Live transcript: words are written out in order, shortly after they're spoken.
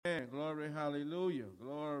hallelujah,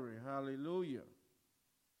 glory, hallelujah.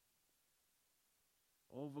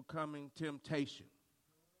 Overcoming temptation.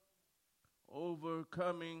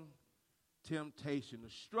 Overcoming temptation. The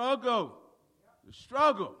struggle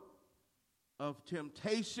of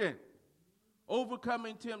temptation.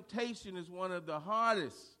 Overcoming temptation is one of the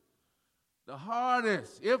hardest,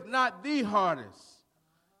 if not the hardest,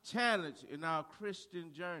 challenge in our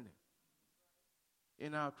Christian journey.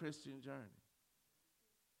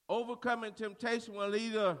 Overcoming temptation will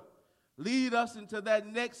either lead us into that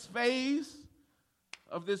next phase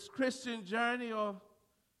of this Christian journey, or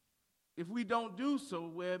if we don't do so,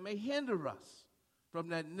 where it may hinder us from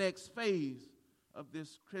that next phase of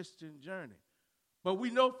this Christian journey. But we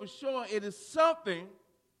know for sure it is something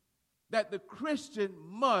that the Christian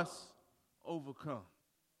must overcome.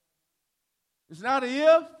 It's not a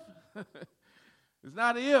if. It's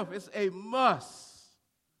not a if. It's a must.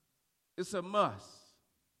 It's a must.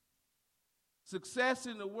 Success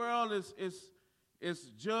in the world is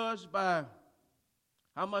judged by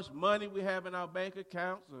how much money we have in our bank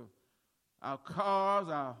accounts, or our cars,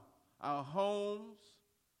 our homes,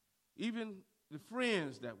 even the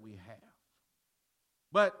friends that we have.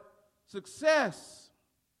 But success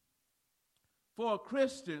for a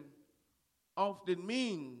Christian often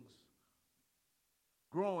means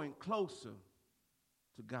growing closer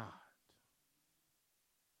to God.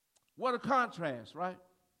 What a contrast, right?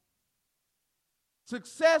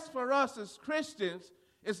 Success for us as Christians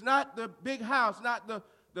is not the big house, not the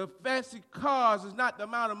fancy cars, it's not the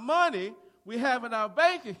amount of money we have in our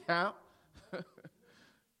bank account,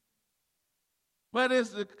 but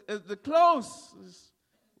it's the close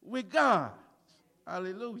with God.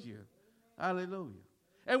 Hallelujah. Hallelujah.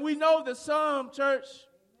 And we know that some, church,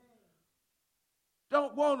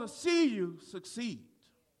 don't want to see you succeed.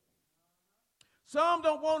 Some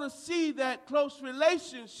don't want to see that close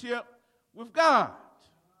relationship with God,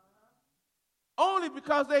 only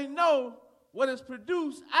because they know what is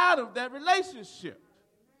produced out of that relationship.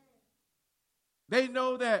 They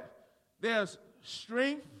know that there's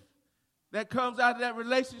strength that comes out of that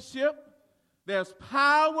relationship. There's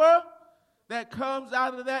power that comes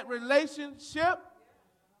out of that relationship.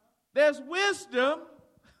 There's wisdom,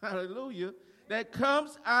 hallelujah, that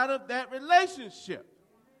comes out of that relationship.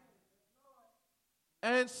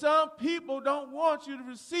 And some people don't want you to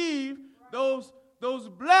receive those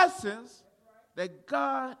blessings that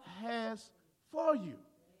God has for you.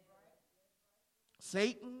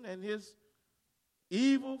 Satan and his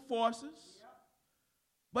evil forces.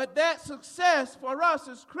 But that success for us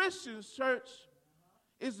as Christians, church,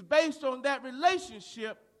 is based on that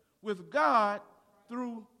relationship with God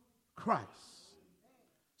through Christ.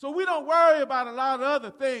 So we don't worry about a lot of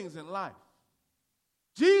other things in life.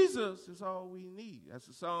 Jesus is all we need, as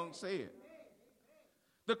the song said.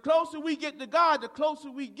 The closer we get to God, the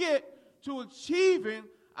closer we get to achieving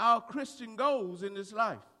our Christian goals in this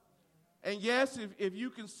life. And yes, if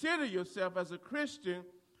you consider yourself as a Christian,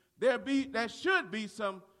 there should be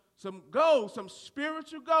some goals, some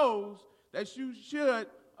spiritual goals that you should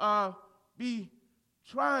be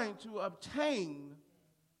trying to obtain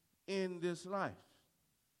in this life.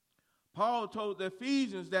 Paul told the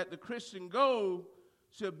Ephesians that the Christian goal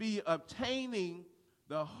should be obtaining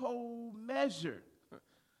the whole measure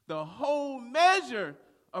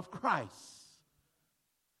of Christ.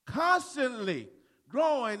 Constantly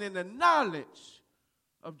growing in the knowledge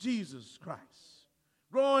of Jesus Christ.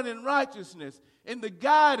 Growing in righteousness, in the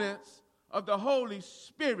guidance of the Holy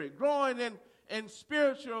Spirit. Growing in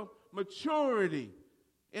spiritual maturity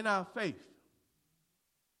in our faith.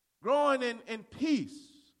 Growing in peace.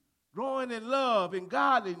 Growing in love, in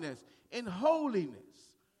godliness, in holiness.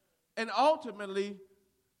 And ultimately,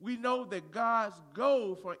 we know that God's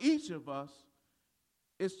goal for each of us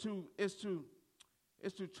is to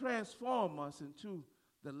transform us into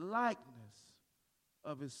the likeness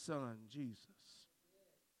of his son, Jesus.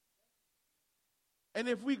 And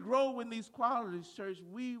if we grow in these qualities, church,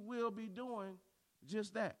 we will be doing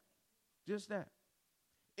just that. Just that.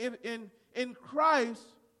 In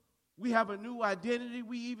Christ, we have a new identity.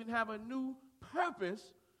 We even have a new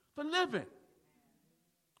purpose for living.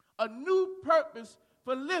 A new purpose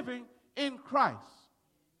for living in Christ.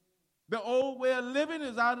 The old way of living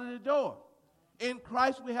is out of the door. In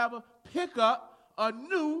Christ, we have a pickup, a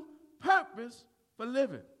new purpose for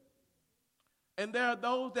living. And there are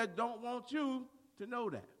those that don't want you to know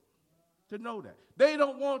that. They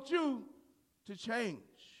don't want you to change.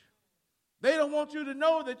 They don't want you to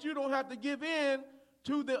know that you don't have to give in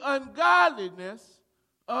to the ungodliness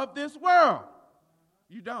of this world.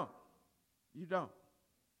 You don't.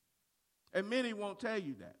 And many won't tell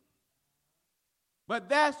you that. But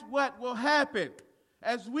that's what will happen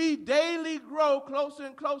as we daily grow closer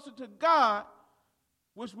and closer to God,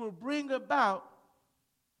 which will bring about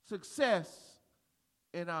success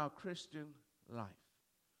in our Christian life.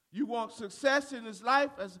 You want success in this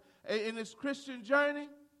life, in this Christian journey,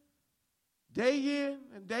 day in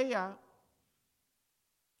and day out,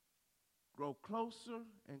 grow closer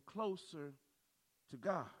and closer to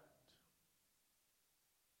God.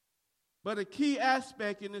 But a key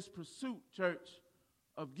aspect in this pursuit, church,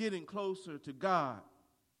 of getting closer to God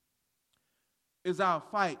is our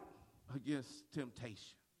fight against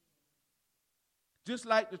temptation. Just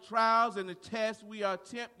like the trials and the tests, we are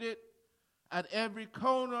tempted at every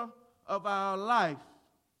corner of our life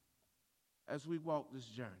as we walk this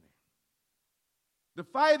journey. The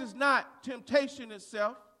fight is not temptation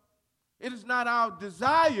itself. It is not our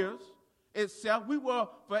desires itself. We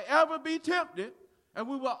will forever be tempted, and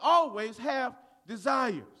we will always have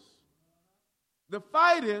desires. The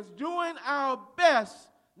fight is doing our best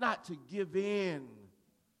not to give in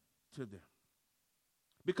to them.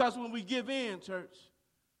 Because when we give in, church,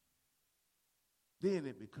 then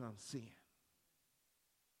it becomes sin.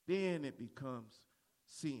 Then it becomes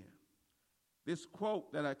sin. This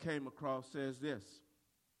quote that I came across says this: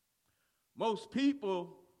 most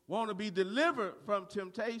people want to be delivered from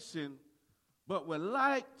temptation, but would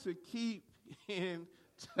like to keep in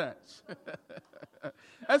touch.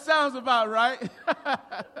 That sounds about right.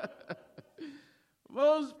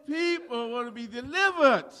 Most people want to be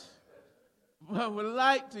delivered, but would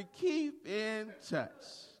like to keep in touch.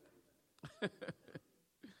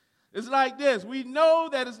 It's like this. We know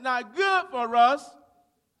that it's not good for us,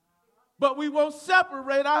 but we won't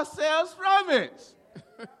separate ourselves from it.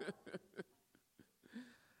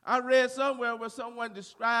 I read somewhere where someone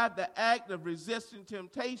described the act of resisting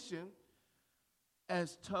temptation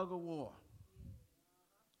as tug of war.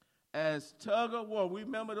 As tug of war. We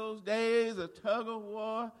remember those days of tug of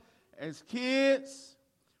war. As kids,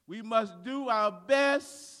 we must do our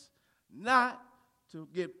best not to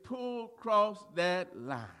get pulled across that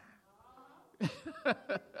line.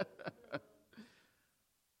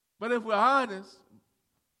 But if we're honest,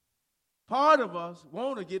 part of us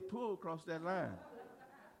want to get pulled across that line.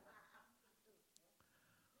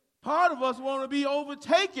 Part of us want to be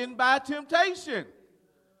overtaken by temptation.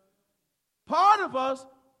 Part of us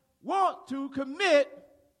want to commit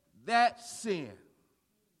that sin.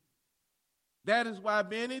 That is why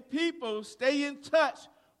many people stay in touch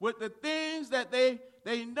with the things that they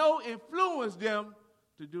know influence them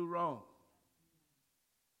to do wrong.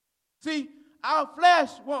 See, our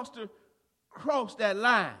flesh wants to cross that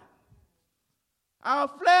line. Our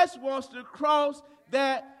flesh wants to cross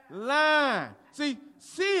that line. See,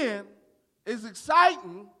 sin is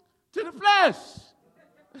exciting to the flesh.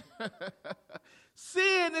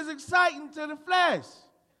 Sin is exciting to the flesh.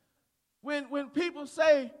 When people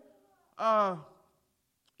say, my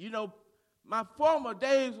former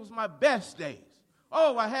days was my best days.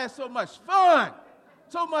 Oh, I had so much fun.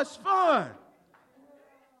 So much fun.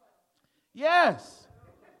 Yes.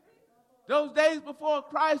 Those days before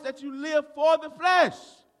Christ that you lived for the flesh.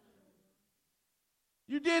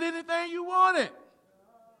 You did anything you wanted.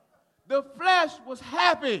 The flesh was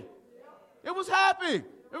happy. It was happy.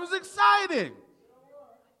 It was exciting.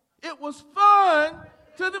 It was fun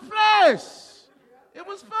to the flesh. It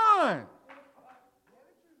was fun.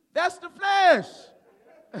 That's the flesh.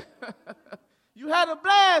 You had a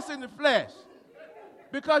blast in the flesh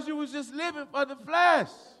because you was just living for the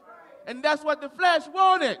flesh. And that's what the flesh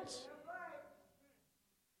wanted.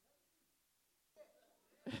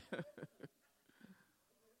 The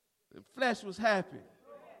flesh was happy.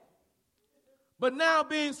 But now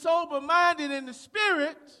being sober-minded in the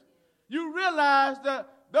spirit, you realize that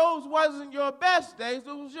those wasn't your best days,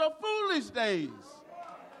 those was your foolish days.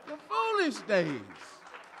 Your foolish days.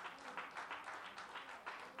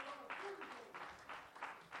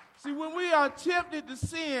 See, when we are tempted to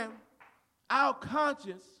sin, our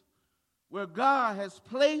conscience, where God has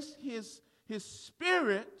placed his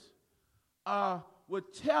spirit,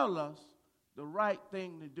 would tell us the right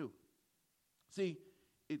thing to do. See,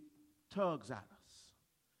 it tugs at us.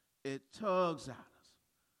 It tugs at us.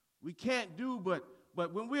 We can't do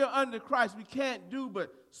but when we are under Christ, we can't do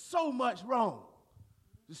but so much wrong.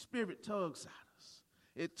 The Spirit tugs at us.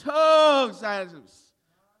 It tugs at us.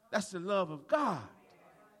 That's the love of God.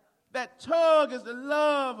 That tug is the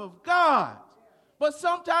love of God. But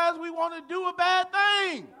sometimes we want to do a bad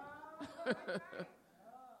thing.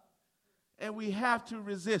 And we have to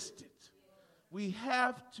resist it. We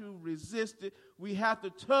have to resist it. We have to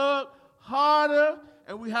tug harder,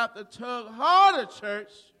 and we have to tug harder,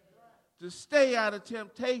 church, to stay out of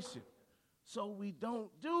temptation so we don't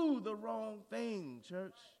do the wrong thing,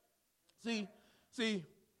 church. See,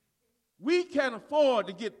 we can't afford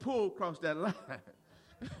to get pulled across that line.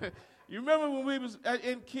 You remember when we was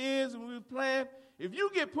in kids and we were playing? If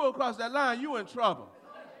you get pulled across that line, you in trouble.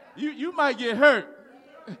 You might get hurt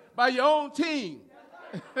by your own team.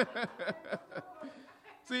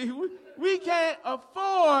 See, we can't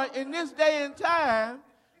afford in this day and time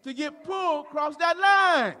to get pulled across that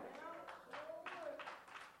line.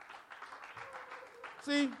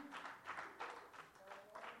 See,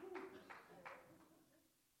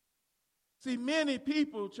 many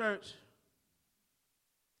people, church,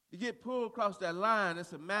 you get pulled across that line,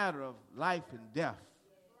 it's a matter of life and death.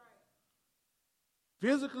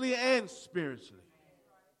 Physically and spiritually.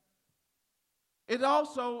 It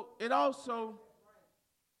also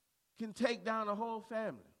can take down a whole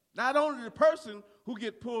family. Not only the person who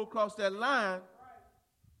get pulled across that line,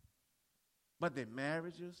 but their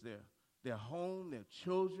marriages, their home, their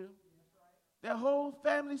children, their whole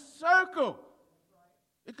family circle.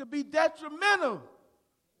 It could be detrimental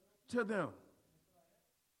to them.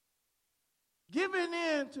 Giving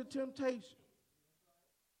in to temptation.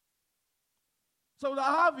 So the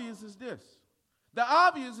obvious is this. The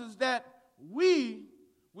obvious is that we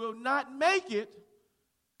will not make it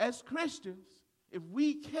as Christians if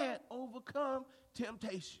we can't overcome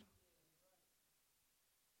temptation.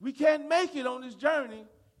 We can't make it on this journey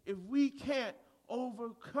if we can't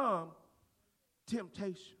overcome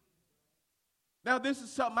temptation. Now, this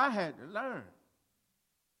is something I had to learn.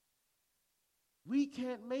 We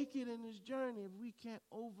can't make it in this journey if we can't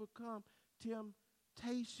overcome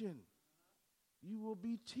temptation. You will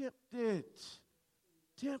be tempted.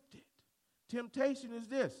 Tempted. Temptation is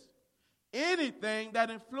this: anything that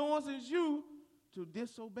influences you to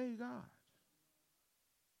disobey God.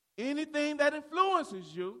 Anything that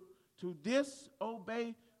influences you to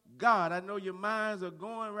disobey God. I know your minds are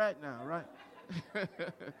going right now, right?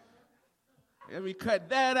 Let me cut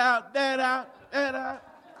that out.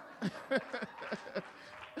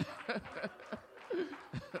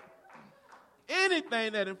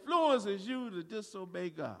 Anything that influences you to disobey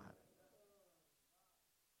God.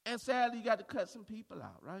 And sadly, you got to cut some people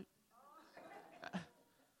out, right?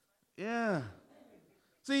 Yeah.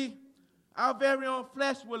 See, our very own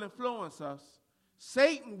flesh will influence us.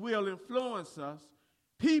 Satan will influence us.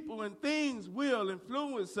 People and things will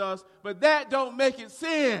influence us, but that don't make it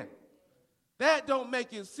sin. That don't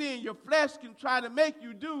make it sin. Your flesh can try to make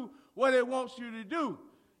you do what it wants you to do.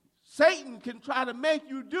 Satan can try to make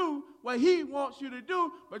you do what he wants you to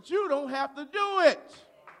do, but you don't have to do it.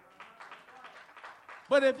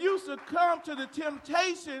 But if you succumb to the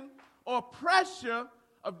temptation or pressure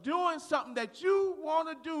of doing something that you want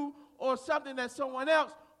to do or something that someone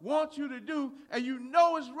else wants you to do, and you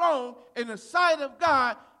know it's wrong in the sight of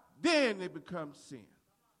God, then it becomes sin.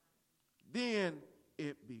 Then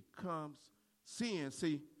it becomes sin.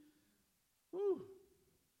 See,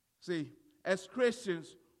 as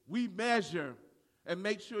Christians, we measure, and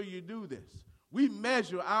make sure you do this. We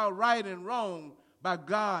measure our right and wrong by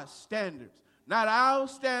God's standards. Not our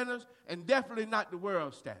standards, and definitely not the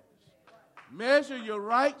world's standards. Measure your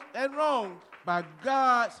right and wrong by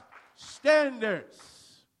God's standards.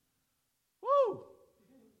 Woo!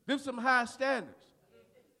 There's some high standards.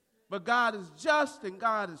 But God is just and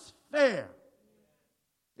God is fair.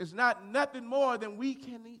 It's not nothing more than we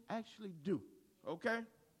can actually do. Okay?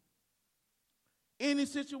 Any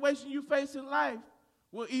situation you face in life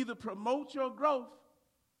will either promote your growth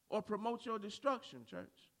or promote your destruction, church.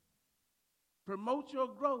 Promote your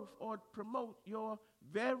growth or promote your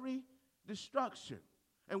very destruction.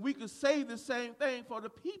 And we could say the same thing for the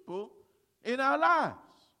people in our lives.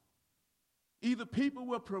 Either people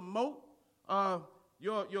will promote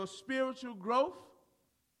your spiritual growth,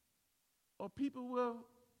 or people will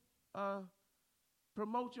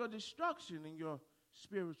promote your destruction in your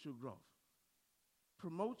spiritual growth.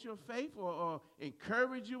 Promote your faith or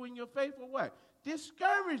encourage you in your faith, or what?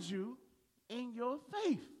 Discourage you in your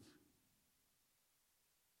faith.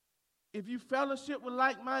 If you fellowship with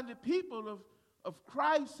like-minded people of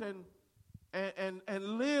Christ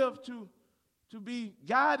and live to be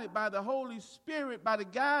guided by the Holy Spirit, by the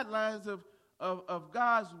guidelines of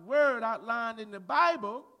God's word outlined in the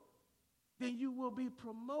Bible, then you will be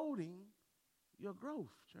promoting your growth,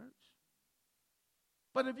 church.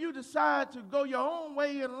 But if you decide to go your own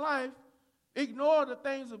way in life, ignore the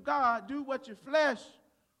things of God, do what your flesh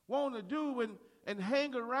want to do, and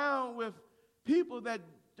hang around with people that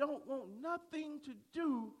don't want nothing to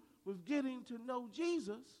do with getting to know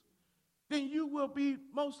Jesus, then you will be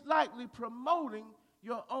most likely promoting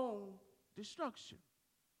your own destruction.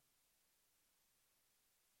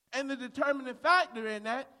 And the determining factor in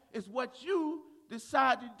that is what you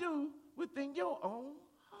decide to do within your own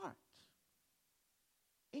heart.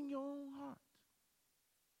 In your own heart.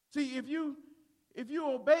 See, if you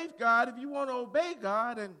obey God, if you want to obey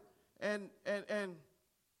God and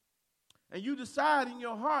you decide in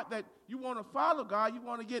your heart that you want to follow God, you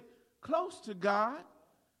want to get close to God,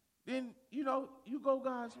 then, you go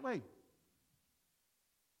God's way.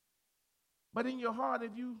 But in your heart,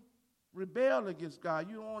 if you rebel against God,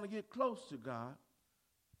 you don't want to get close to God,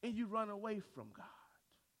 and you run away from God.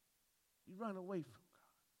 You run away from God.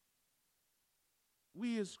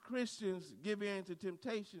 We as Christians give in to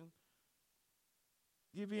temptation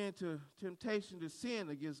to sin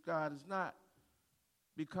against God is not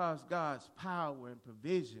because God's power and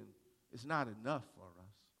provision is not enough for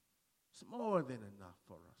us. It's more than enough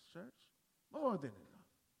for us, church. More than enough.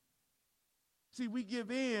 See, we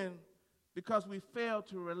give in because we fail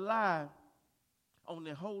to rely on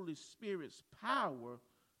the Holy Spirit's power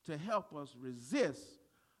to help us resist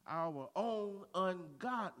our own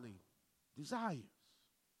ungodly desires.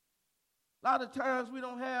 A lot of times we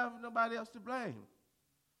don't have nobody else to blame.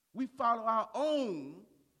 We follow our own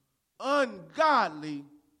ungodly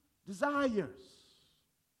desires.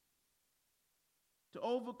 To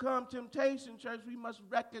overcome temptation, church, we must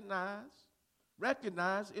recognize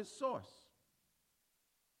its source.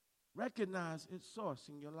 Recognize its source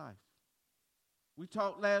in your life. We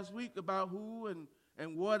talked last week about who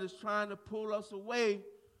and what is trying to pull us away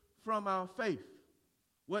from our faith.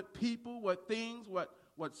 What people, what things, what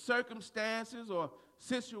circumstances or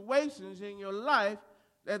situations in your life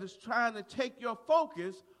that is trying to take your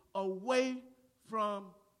focus away from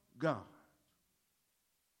God.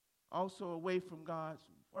 Also away from God's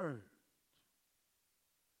word.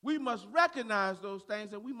 We must recognize those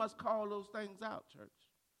things and we must call those things out, church.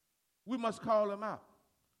 We must call them out.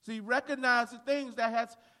 See, recognize the things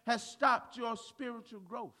that has stopped your spiritual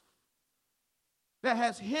growth, that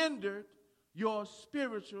has hindered your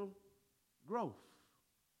spiritual growth.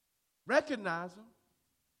 Recognize them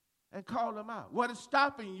and call them out. What is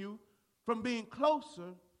stopping you from being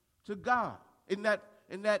closer to God in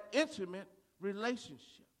that intimate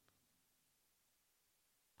relationship?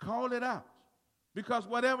 Call it out. Because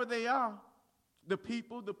whatever they are, the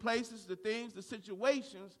people, the places, the things, the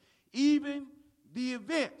situations, even the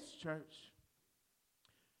events, church,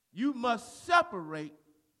 you must separate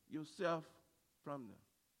yourself from them.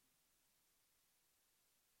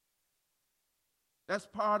 That's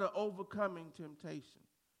part of overcoming temptation.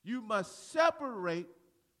 You must separate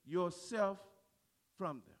yourself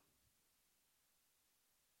from them.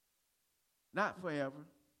 Not forever.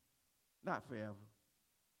 Not forever.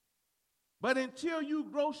 But until you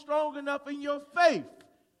grow strong enough in your faith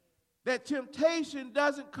that temptation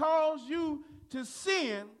doesn't cause you to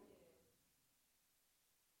sin,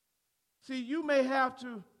 see, you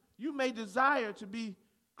may desire to be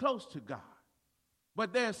close to God.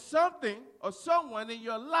 But there's something or someone in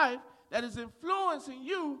your life that is influencing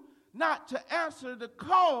you not to answer the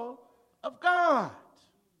call of God.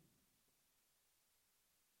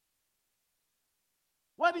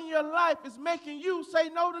 What in your life is making you say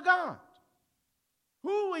no to God?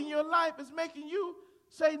 Who in your life is making you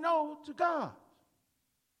say no to God?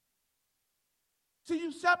 See,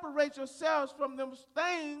 you separate yourselves from those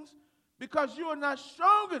things because you are not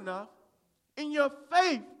strong enough in your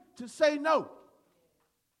faith to say no.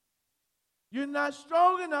 You're not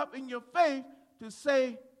strong enough in your faith to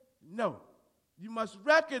say no. You must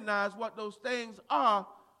recognize what those things are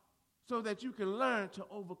so that you can learn to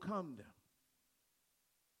overcome them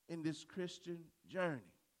in this Christian journey.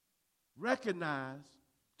 Recognize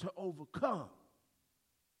to overcome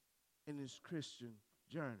in this Christian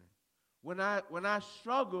journey. When I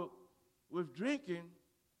struggled with drinking,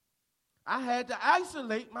 I had to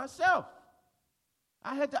isolate myself.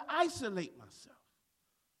 I had to isolate myself.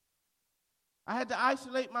 I had to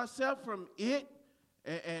isolate myself from it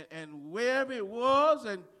and wherever it was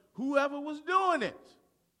and whoever was doing it.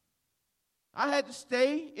 I had to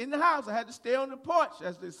stay in the house. I had to stay on the porch,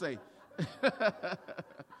 as they say.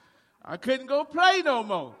 I couldn't go play no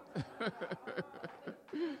more.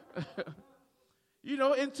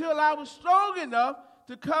 Until I was strong enough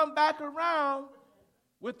to come back around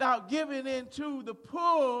without giving in to the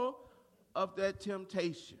pull of that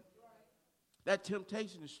temptation. That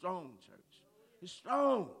temptation is strong, church. It's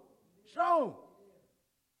strong. Strong.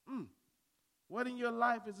 What in your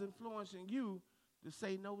life is influencing you to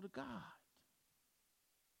say no to God?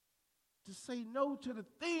 To say no to the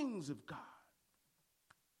things of God.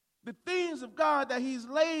 The things of God that he's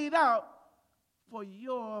laid out for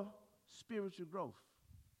your spiritual growth.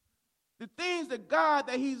 The things that God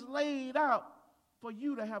that he's laid out for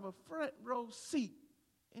you to have a front row seat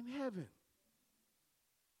in heaven.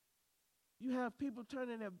 You have people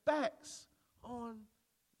turning their backs on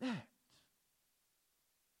that.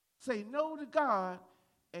 Say no to God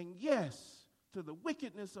and yes to the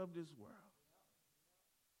wickedness of this world.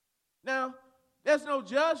 Now, there's no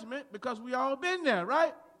judgment because we all been there,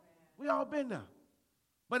 right? We all been there.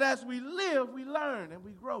 But as we live, we learn and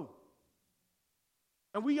we grow.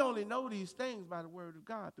 And we only know these things by the word of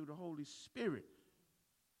God through the Holy Spirit.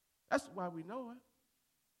 That's why we know it.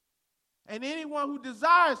 And anyone who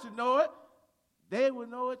desires to know it, they will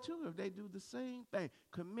know it too if they do the same thing.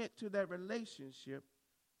 Commit to that relationship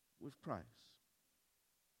with Christ.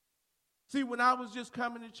 See, when I was just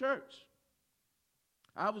coming to church,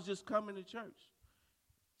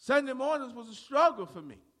 Sunday mornings was a struggle for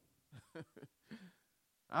me.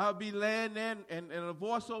 I'll be laying there and a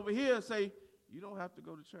voice over here say, you don't have to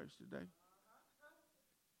go to church today.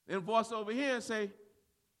 And a voice over here say,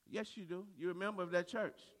 yes, you do. You're a member of that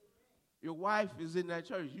church. Your wife is in that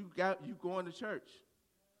church. You going to church.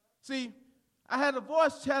 See, I had a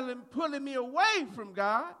voice pulling me away from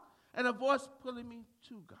God and a voice pulling me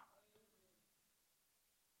to God.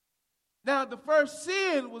 Now, the first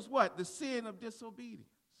sin was what? The sin of disobedience.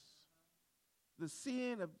 The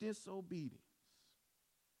sin of disobedience.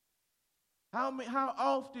 How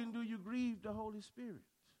often do you grieve the Holy Spirit?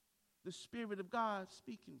 The Spirit of God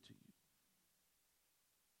speaking to you.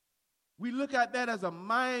 We look at that as a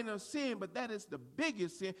minor sin, but that is the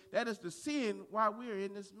biggest sin. That is the sin why we're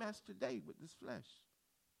in this mess today with this flesh.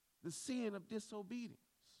 The sin of disobedience.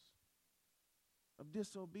 Of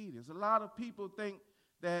disobedience. A lot of people think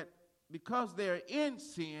that because they're in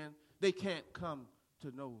sin, they can't come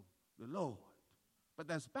to know the Lord. But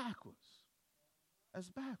that's backwards. That's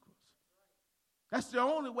backwards. That's the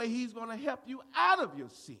only way he's going to help you out of your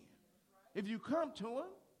sin. If you come to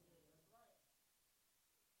him.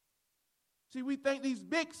 See, we think these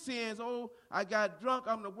big sins, oh, I got drunk,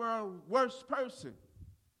 I'm the world's worst person.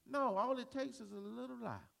 No, all it takes is a little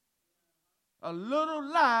lie. A little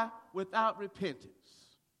lie without repentance.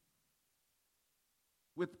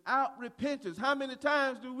 Without repentance. How many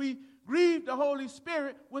times do we grieve the Holy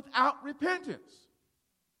Spirit without repentance?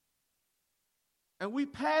 And we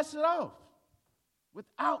pass it off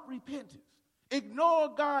without repentance. Ignore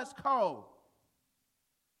God's call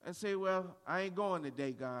and say, well, I ain't going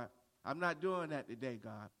today, God. I'm not doing that today,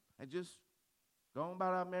 God. And just go on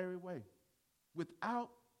about our merry way. Without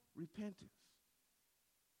repentance.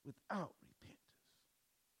 Without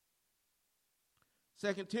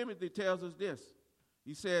repentance. 2 Timothy tells us this.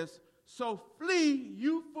 He says, so flee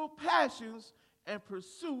youthful passions and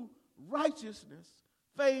pursue righteousness,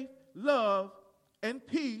 faith, love, and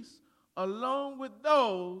peace, along with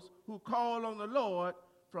those who call on the Lord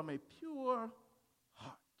from a pure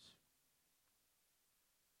heart.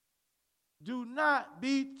 Do not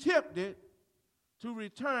be tempted to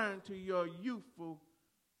return to your youthful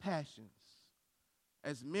passions,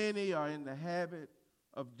 as many are in the habit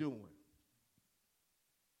of doing.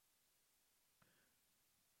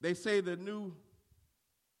 They say the new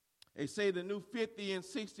 50 and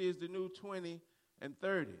 60 is the new 20 and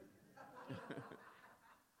 30.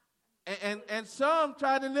 and some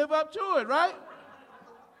try to live up to it, right?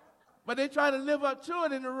 But they try to live up to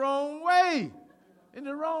it in the wrong way. In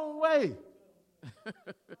the wrong way.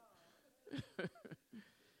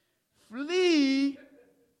 Flee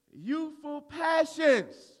youthful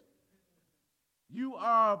passions. You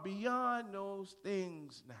are beyond those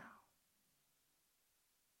things now.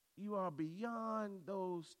 You are beyond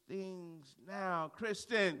those things now,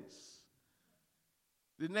 Christians.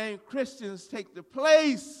 The name Christians take the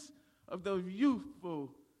place of those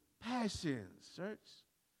youthful passions, church.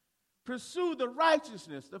 Pursue the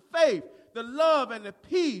righteousness, the faith, the love, and the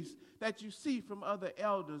peace that you see from other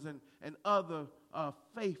elders and other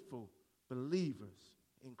faithful believers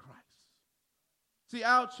in Christ. See,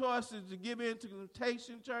 our choice is to give in to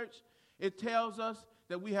temptation, church. It tells us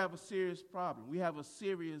that we have a serious problem. We have a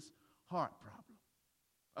serious heart problem.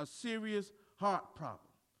 A serious heart problem.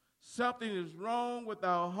 Something is wrong with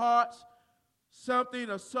our hearts. Something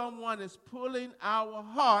or someone is pulling our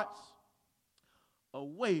hearts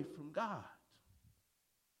away from God.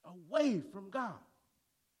 Away from God.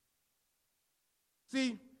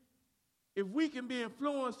 See, if we can be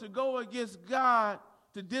influenced to go against God,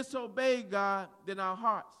 to disobey God, then our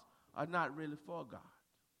hearts are not really for God.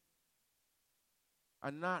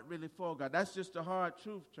 Are not really for God. That's just the hard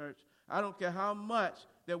truth, church. I don't care how much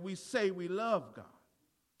that we say we love God.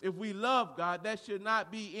 If we love God, there should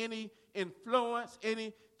not be any influence,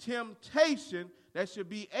 any temptation that should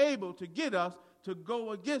be able to get us to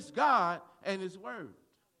go against God and his word.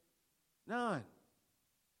 None.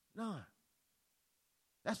 None.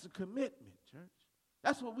 That's the commitment, church.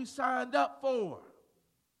 That's what we signed up for.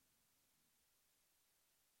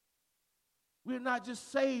 We're not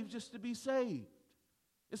just saved just to be saved.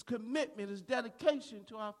 It's commitment, it's dedication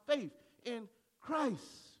to our faith in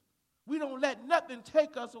Christ. We don't let nothing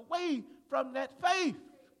take us away from that faith.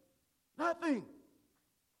 Nothing.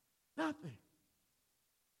 Nothing.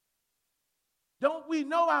 Don't we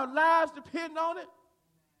know our lives depend on it?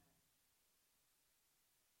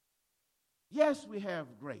 Yes, we have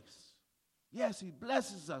grace. Yes, he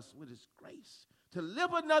blesses us with his grace to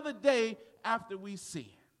live another day after we sin.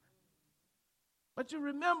 But you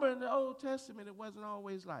remember in the Old Testament, it wasn't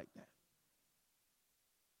always like that.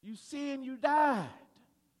 You sinned, you died.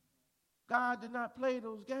 God did not play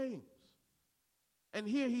those games. And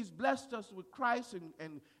here he's blessed us with Christ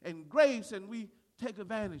and grace, and we take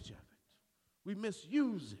advantage of it. We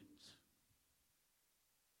misuse it.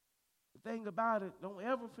 The thing about it, don't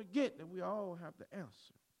ever forget that we all have to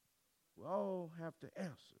answer. We all have to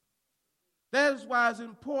answer. That is why it's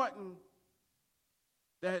important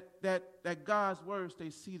that God's word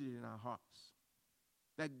stays seated in our hearts.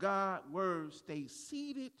 That God's word stays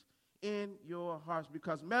seated in your hearts,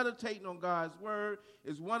 because meditating on God's word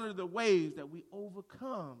is one of the ways that we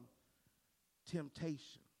overcome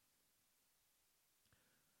temptation.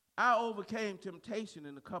 I overcame temptation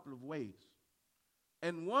in a couple of ways.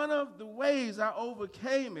 And one of the ways I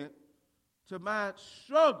overcame it to my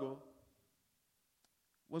struggle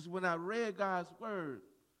was when I read God's word.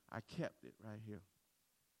 I kept it right here.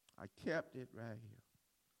 I kept it right here.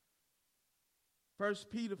 1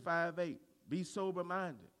 Peter 5:8, be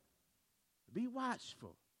sober-minded. Be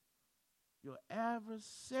watchful. Your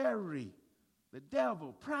adversary, the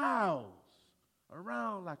devil, prowls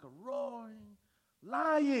around like a roaring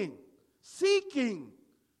lion, seeking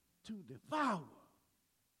to devour.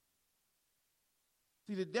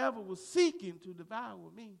 See, the devil was seeking to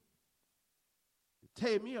devour me, to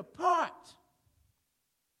tear me apart.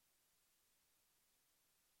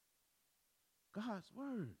 God's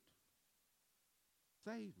word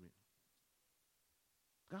saved me.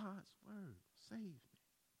 God's word saved me.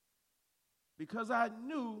 Because I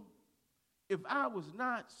knew if I was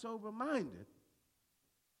not sober-minded,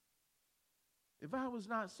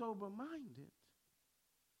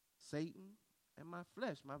 Satan and my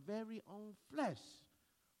flesh, my very own flesh,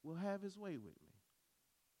 will have his way with me.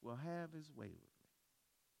 Will have his way with me.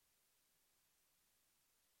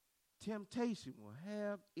 Temptation will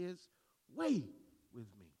have its way with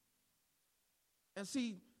me. And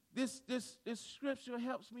see, this scripture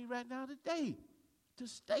helps me right now today to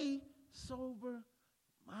stay sober-minded.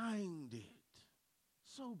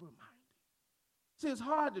 Sober-minded. See, it's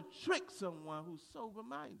hard to trick someone who's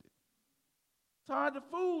sober-minded. It's hard to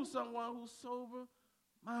fool someone who's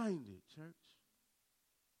sober-minded, church.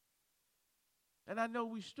 And I know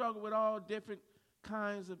we struggle with all different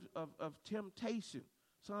kinds of temptation.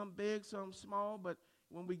 Some big, some small, but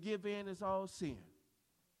when we give in, it's all sin.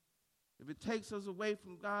 If it takes us away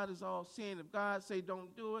from God, it's all sin. If God say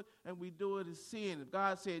don't do it and we do it, it's sin. If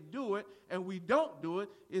God said do it and we don't do it,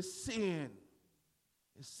 it's sin.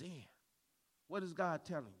 It's sin. What is God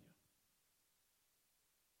telling you?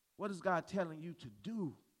 What is God telling you to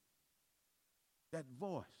do? That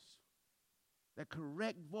voice, that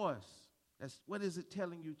correct voice, what is it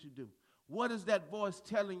telling you to do? What is that voice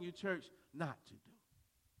telling you, church, not to do?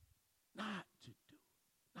 Not to do.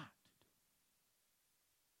 Not to do.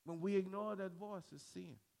 When we ignore that voice, it's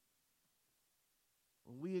sin.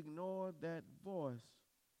 When we ignore that voice,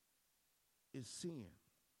 it's sin.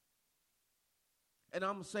 And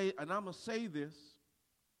I'm gonna say this,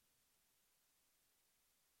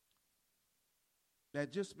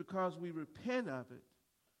 that just because we repent of it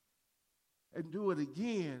and do it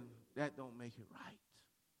again, that don't make it right.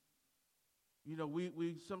 You know,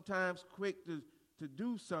 we sometimes quick to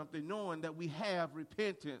do something knowing that we have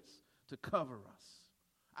repentance to cover us.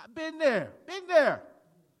 I've been there.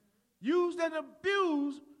 Used and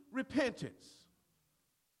abused repentance.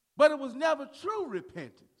 But it was never true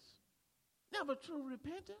repentance. Never true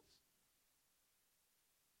repentance.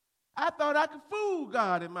 I thought I could fool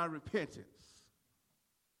God in my repentance.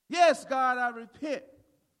 Yes, God, I repent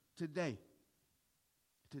today.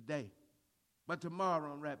 But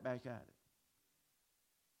tomorrow I'm right back at it.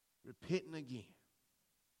 Repenting again.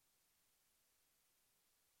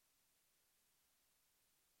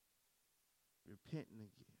 Repenting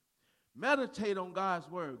again. Meditate on God's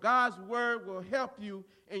word. God's word will help you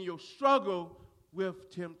in your struggle with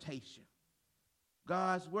temptation.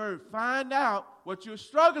 God's word. Find out what you're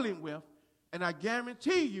struggling with, and I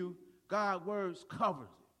guarantee you, God's word covers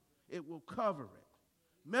it. It will cover it.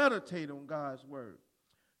 Meditate on God's word.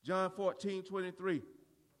 John 14:23.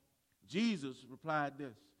 Jesus replied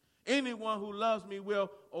this: anyone who loves me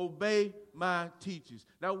will obey my teachings.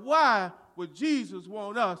 Now, why would Jesus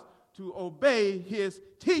want us to obey his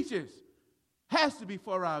teachings? Has to be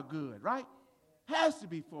for our good, right? Has to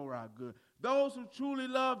be for our good. Those who truly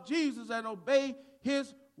love Jesus and obey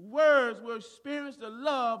his words will experience the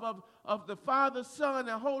love of the Father, Son,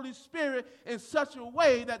 and Holy Spirit in such a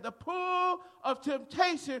way that the pull of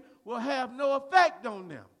temptation will have no effect on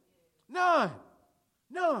them. None.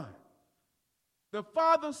 None. The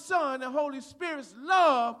Father, Son, and Holy Spirit's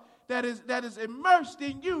love that is immersed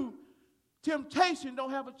in you, temptation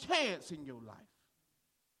don't have a chance in your life.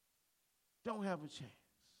 Don't have a chance.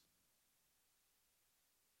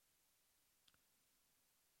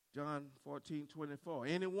 John 14:24.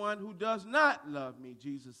 Anyone who does not love me,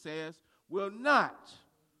 Jesus says, will not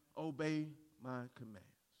obey my commands.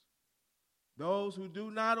 Those who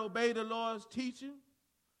do not obey the Lord's teaching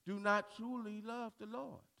do not truly love the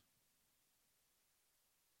Lord.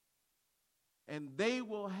 And they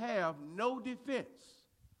will have no defense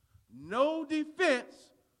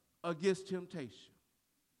against temptation.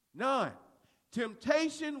 None.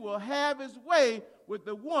 Temptation will have its way with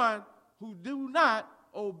the one who do not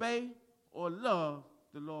obey or love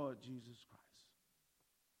the Lord Jesus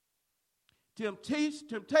Christ.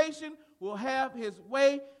 Temptation will have his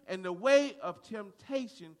way, and the way of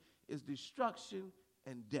temptation is destruction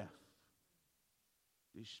and death.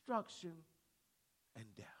 Destruction and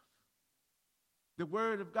death. The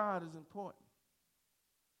word of God is important.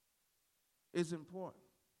 It's important.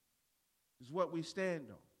 It's what we stand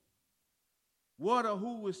on. What or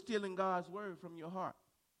who is stealing God's word from your heart?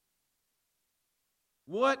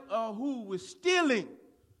 What or who is stealing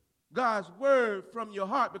God's word from your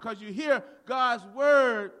heart? Because you hear God's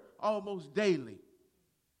word almost daily.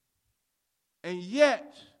 And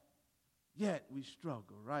yet we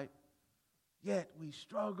struggle, right? Yet we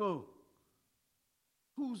struggle.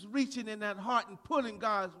 Who's reaching in that heart and pulling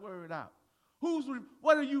God's word out?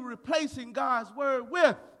 What are you replacing God's word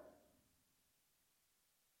with?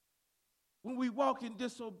 When we walk in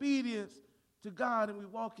disobedience to God and we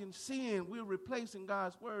walk in sin, we're replacing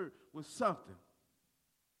God's word with something.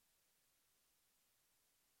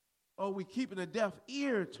 Or we're keeping a deaf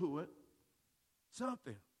ear to it,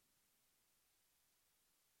 something.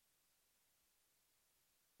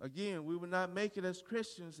 Again, we will not make it as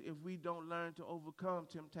Christians if we don't learn to overcome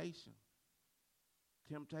temptation.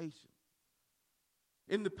 Temptation.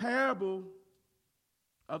 In the parable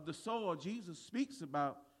of the sower, Jesus speaks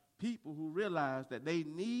about people who realize that they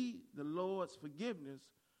need the Lord's forgiveness,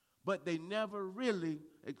 but they never really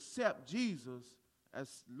accept Jesus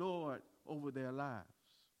as Lord over their lives.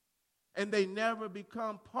 And they never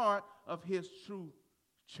become part of his true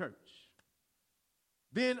church.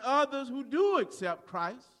 Then others who do accept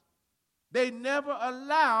Christ, they never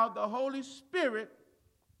allow the Holy Spirit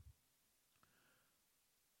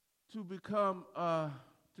to become,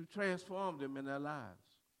 to transform them in their lives.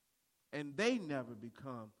 And they never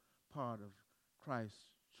become part of Christ's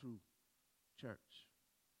true church.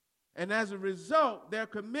 And as a result, their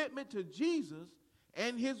commitment to Jesus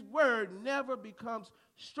and his word never becomes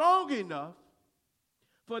strong enough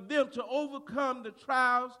for them to overcome the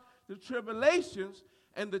trials, the tribulations,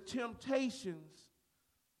 and the temptations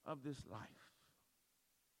of this life.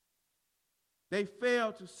 They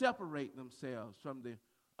fail to separate themselves from the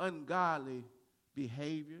ungodly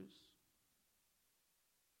behaviors,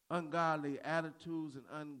 ungodly attitudes, and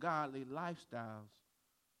ungodly lifestyles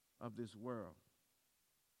of this world.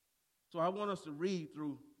 So I want us to read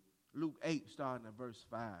through Luke 8, starting at verse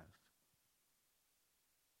 5.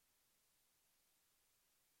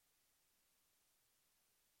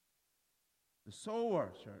 The sower,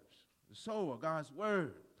 church, the sower, God's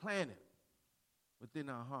word, planted within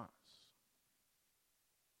our hearts.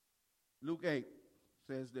 Luke 8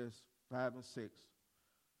 says this, 5 and 6.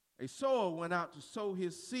 A sower went out to sow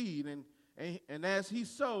his seed, and as he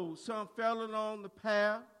sowed, some fell along the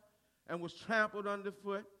path and was trampled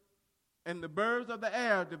underfoot, and the birds of the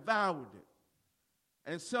air devoured it.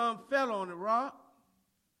 And some fell on the rock,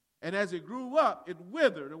 and as it grew up, it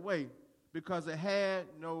withered away because it had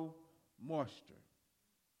no moisture.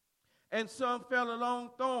 And some fell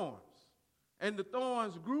along thorns, and the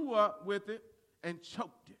thorns grew up with it and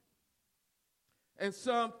choked it. And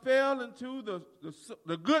some fell into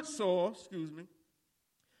the good soil,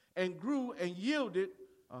 and grew and yielded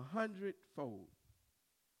 100-fold.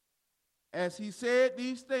 As he said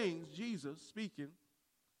these things, Jesus speaking,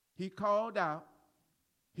 he called out,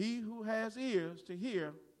 "He who has ears to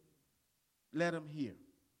hear, let him hear."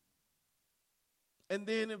 And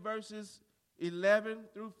then in verses 11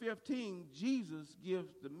 through 15, Jesus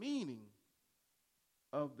gives the meaning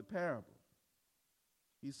of the parable.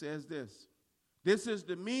 He says this. This is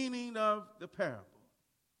the meaning of the parable.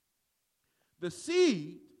 The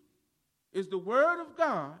seed is the word of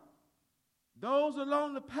God. Those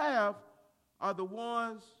along the path are the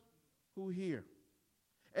ones who hear.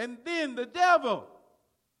 And then the devil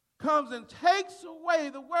comes and takes away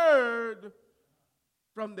the word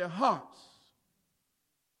from their hearts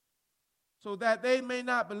so that they may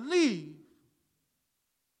not believe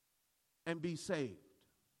and be saved.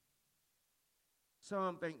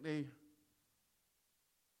 Some think they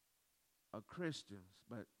are Christians,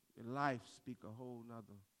 but in life speak a whole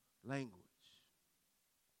nother language.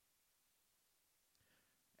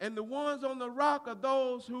 And the ones on the rock are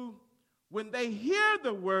those who, when they hear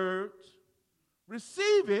the word,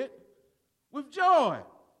 receive it with joy.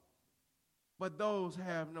 But those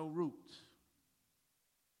have no roots.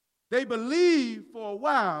 They believe for a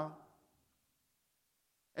while,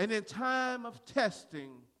 and in time of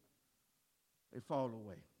testing, they fall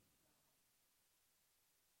away.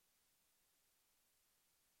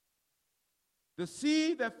 The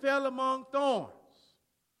seed that fell among thorns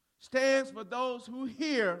stands for those who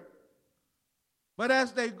hear, but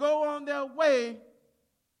as they go on their way,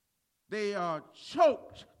 they are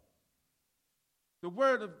choked. The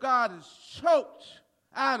word of God is choked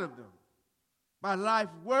out of them by life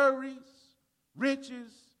worries,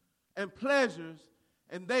 riches, and pleasures,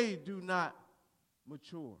 and they do not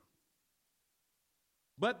mature.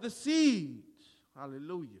 But the seed,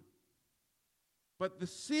 hallelujah, but the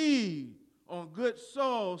seed on good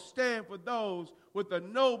soil stand for those with a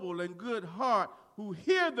noble and good heart who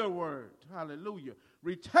hear the word, hallelujah,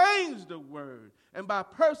 retains the word, and by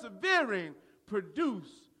persevering produce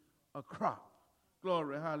a crop.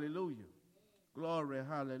 Glory, hallelujah. Glory,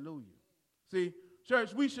 hallelujah. See,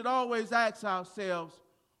 church, we should always ask ourselves,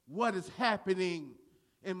 what is happening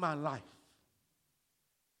in my life?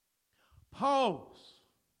 Pause.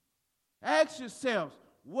 Ask yourselves,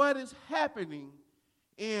 what is happening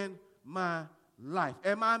in my life?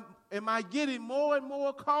 Am I getting more and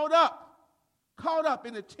more caught up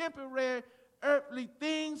in the temporary earthly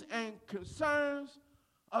things and concerns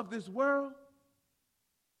of this world?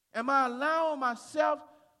 Am I allowing myself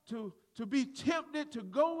to be tempted to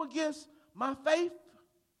go against my faith?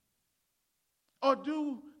 Or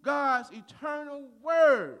do God's eternal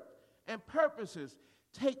word and purposes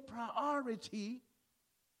take priority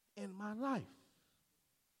in my life?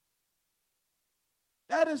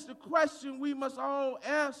 That is the question we must all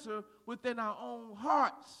answer within our own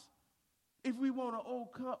hearts if we want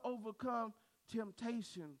to overcome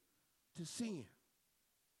temptation to sin.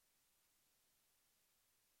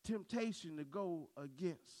 Temptation to go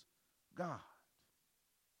against God.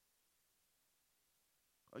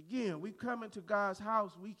 Again, we come into God's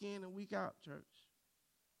house week in and week out, church,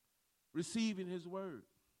 receiving his word.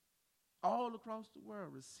 All across the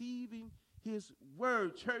world, receiving his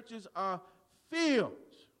word. Churches are filled.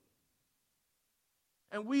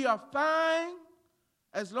 And we are fine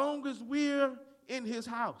as long as we're in his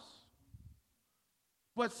house.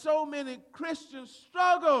 But so many Christians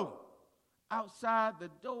struggle outside the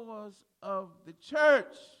doors of the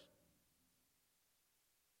church.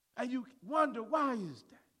 And you wonder, why is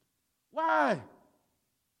that? Why?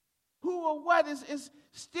 Who or what is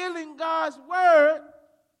stealing God's word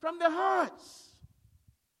from their hearts?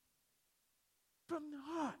 From the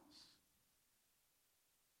hearts.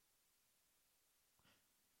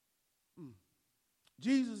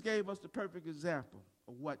 Jesus gave us the perfect example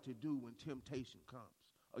of what to do when temptation comes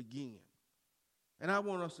again. And I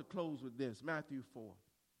want us to close with this, Matthew 4.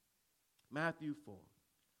 Matthew 4.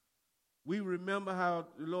 We remember how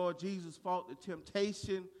the Lord Jesus fought the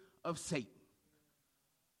temptation of Satan.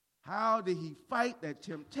 How did he fight that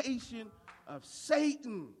temptation of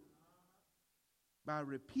Satan? By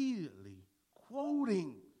repeatedly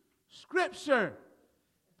quoting scripture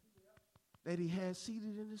that he had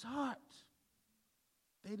seated in his heart.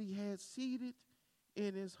 That he had seated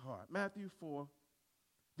in his heart. Matthew 4.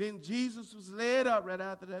 Then Jesus was led up right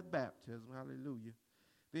after that baptism. Hallelujah.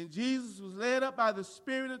 Then Jesus was led up by the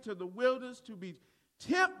Spirit into the wilderness to be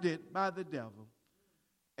tempted by the devil.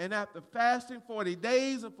 And after fasting 40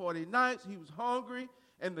 days and 40 nights, he was hungry.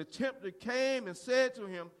 And the tempter came and said to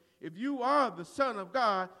him, if you are the Son of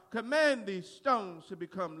God, command these stones to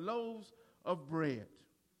become loaves of bread.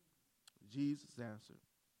 Jesus answered.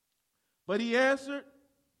 But he answered,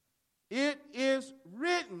 it is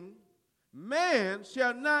written, man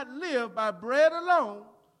shall not live by bread alone,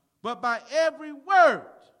 but by every word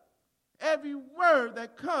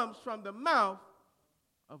that comes from the mouth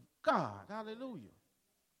of God. Hallelujah.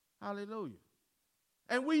 Hallelujah.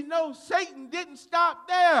 And we know Satan didn't stop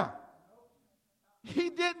there. He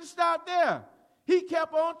didn't stop there. He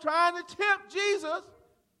kept on trying to tempt Jesus.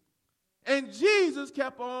 And Jesus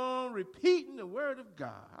kept on repeating the word of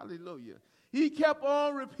God. Hallelujah. He kept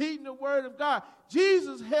on repeating the word of God.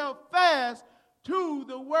 Jesus held fast to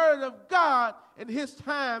the word of God in his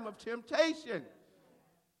time of temptation.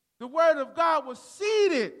 The word of God was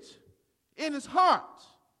seated in his heart.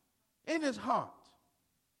 In his heart.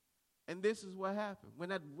 And this is what happened. When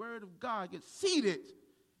that word of God gets seated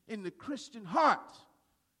in the Christian heart,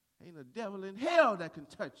 ain't a devil in hell that can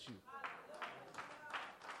touch you.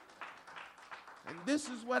 And this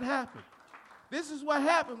is what happened. This is what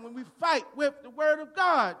happened when we fight with the word of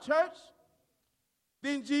God, church.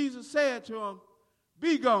 Then Jesus said to him,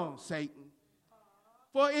 "Be gone, Satan,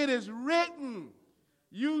 for it is written,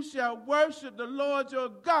 you shall worship the Lord your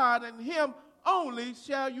God, and him only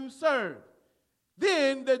shall you serve."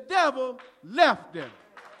 Then the devil left him.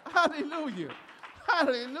 Hallelujah.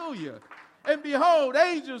 Hallelujah. And behold,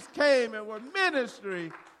 angels came and were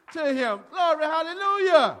ministering to him. Glory,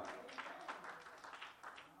 hallelujah.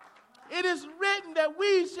 It is written that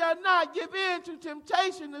we shall not give in to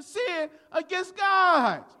temptation to sin against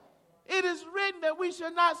God. It is written that we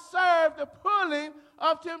shall not serve the pulling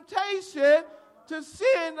of temptation to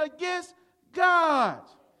sin against God.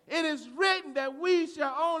 It is written that we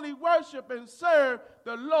shall only worship and serve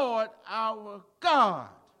the Lord our God.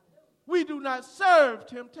 We do not serve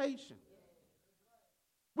temptation.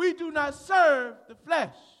 We do not serve the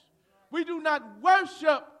flesh. We do not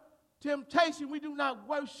worship temptation. We do not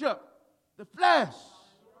worship the flesh.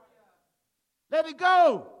 Let it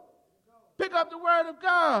go. Pick up the word of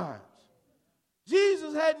God.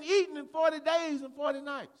 Jesus hadn't eaten in 40 days and 40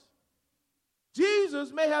 nights.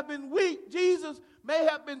 Jesus may have been weak. Jesus may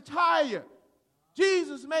have been tired.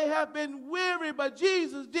 Jesus may have been weary, but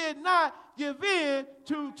Jesus did not give in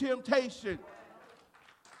to temptation.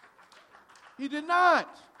 He did not.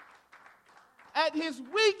 At his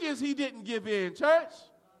weakest, he didn't give in, church.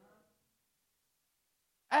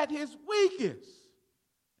 At his weakest.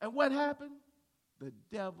 And what happened? The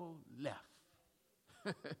devil left.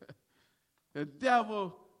 The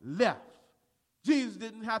devil left. Jesus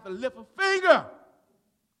didn't have to lift a finger.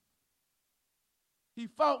 He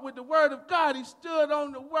fought with the word of God. He stood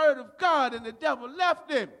on the word of God, and the devil left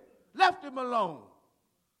him alone.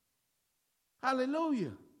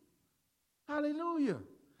 Hallelujah. Hallelujah.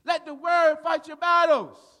 Let the word fight your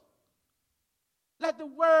battles. Let the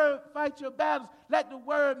word fight your battles. Let the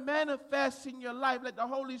word manifest in your life. Let the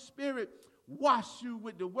Holy Spirit wash you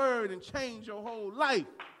with the word and change your whole life.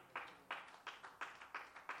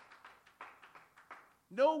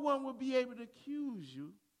 No one will be able to accuse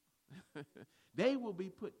you. They will be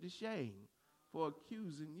put to shame for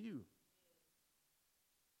accusing you.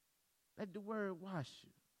 Let the word wash you.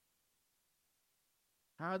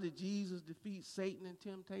 How did Jesus defeat Satan in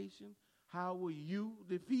temptation? How will you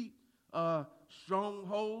defeat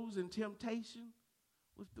strongholds and temptation?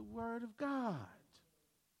 With the word of God.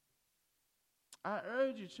 I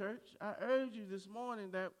urge you, church, I urge you this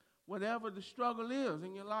morning that whatever the struggle is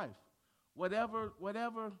in your life, whatever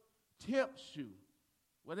tempts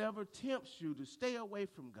you to stay away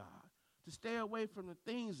from God, to stay away from the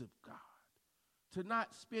things of God, to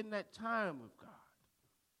not spend that time with God,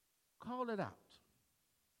 call it out.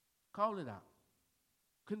 Call it out.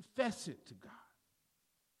 Confess it to God.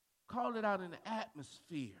 Call it out in the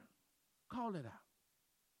atmosphere. Call it out.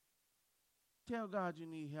 Tell God you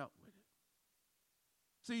need help with it.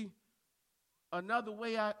 See, another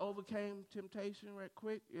way I overcame temptation right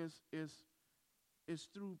quick is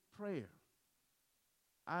through prayer.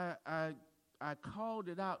 I called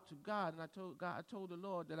it out to God, and I told the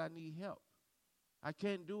Lord that I need help. I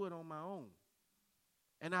can't do it on my own.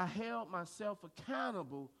 And I held myself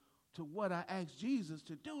accountable to what I asked Jesus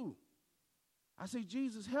to do. I say,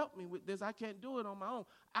 Jesus, help me with this. I can't do it on my own.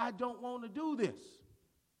 I don't want to do this.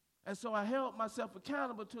 And so I held myself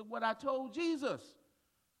accountable to what I told Jesus.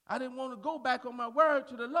 I didn't want to go back on my word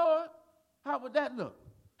to the Lord. How would that look?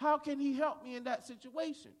 How can he help me in that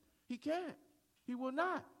situation? He can't. He will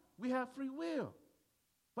not. We have free will.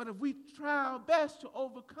 But if we try our best to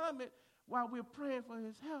overcome it while we're praying for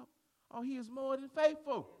his help, oh, he is more than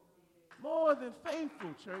faithful. More than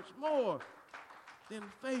faithful, church. More than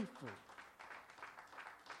faithful.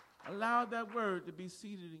 Allow that word to be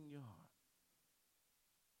seated in your heart.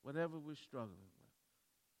 Whatever we're struggling with.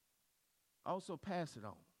 Also pass it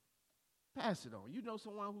on. Pass it on. You know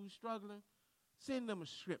someone who's struggling? Send them a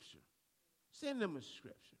scripture. Send them a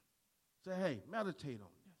scripture. Say, hey, meditate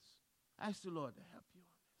on this. Ask the Lord to help you on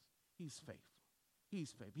this. He's faithful.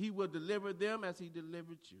 He's faithful. He will deliver them as he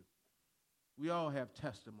delivered you. We all have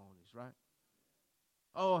testimonies, right?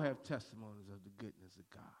 All have testimonies of the goodness of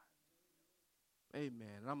God.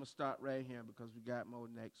 Amen. And I'm going to start right here because we got more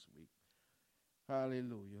next week.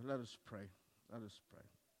 Hallelujah. Let us pray. Let us pray.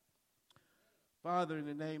 Father, in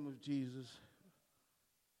the name of Jesus,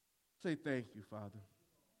 say thank you, Father.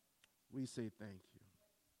 We say thank you.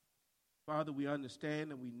 Father, we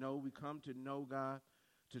understand and we know, we come to know, God,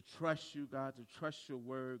 to trust you, God, to trust your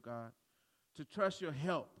word, God, to trust your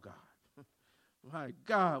help, God. My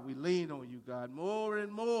God, we lean on you, God, more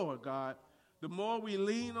and more, God. The more we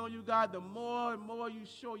lean on you, God, the more and more you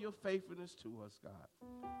show your faithfulness to us,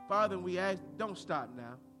 God. Father, we ask, don't stop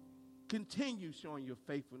now. Continue showing your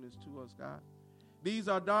faithfulness to us, God. These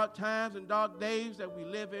are dark times and dark days that we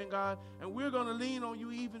live in, God, and we're going to lean on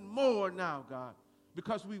you even more now, God,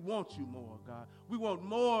 because we want you more, God. We want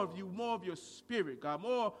more of you, more of your spirit, God,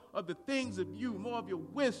 more of the things of you, more of your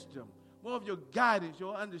wisdom, more of your guidance,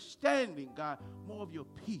 your understanding, God, more of your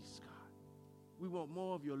peace, God. We want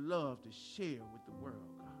more of your love to share with the world,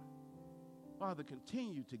 God. Father,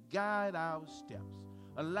 continue to guide our steps.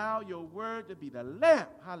 Allow your word to be the lamp,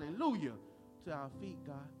 hallelujah, to our feet,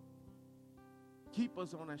 God. Keep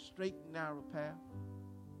us on a straight and narrow path.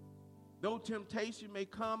 Though temptation may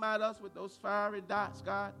come at us with those fiery dots,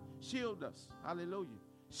 God, shield us, hallelujah.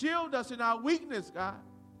 Shield us in our weakness, God.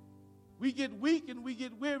 We get weak and we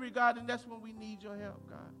get weary, God, and that's when we need your help,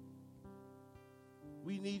 God.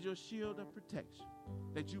 We need your shield of protection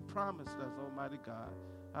that you promised us, Almighty God.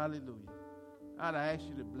 Hallelujah. God, I ask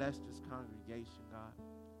you to bless this congregation,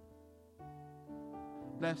 God.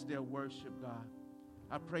 Bless their worship, God.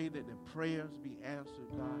 I pray that their prayers be answered,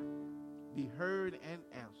 God. Be heard and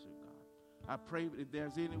answered, God. I pray that if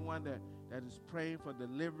there's anyone that is praying for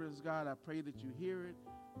deliverance, God, I pray that you hear it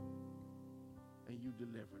and you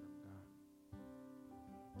deliver them, God.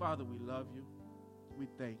 Father, we love you. We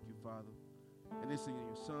thank you, Father. And it's in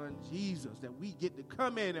your son, Jesus, that we get to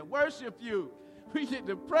come in and worship you. We get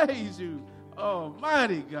to praise you.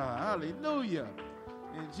 Almighty God. Hallelujah.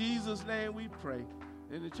 In Jesus' name we pray.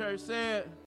 And the church said,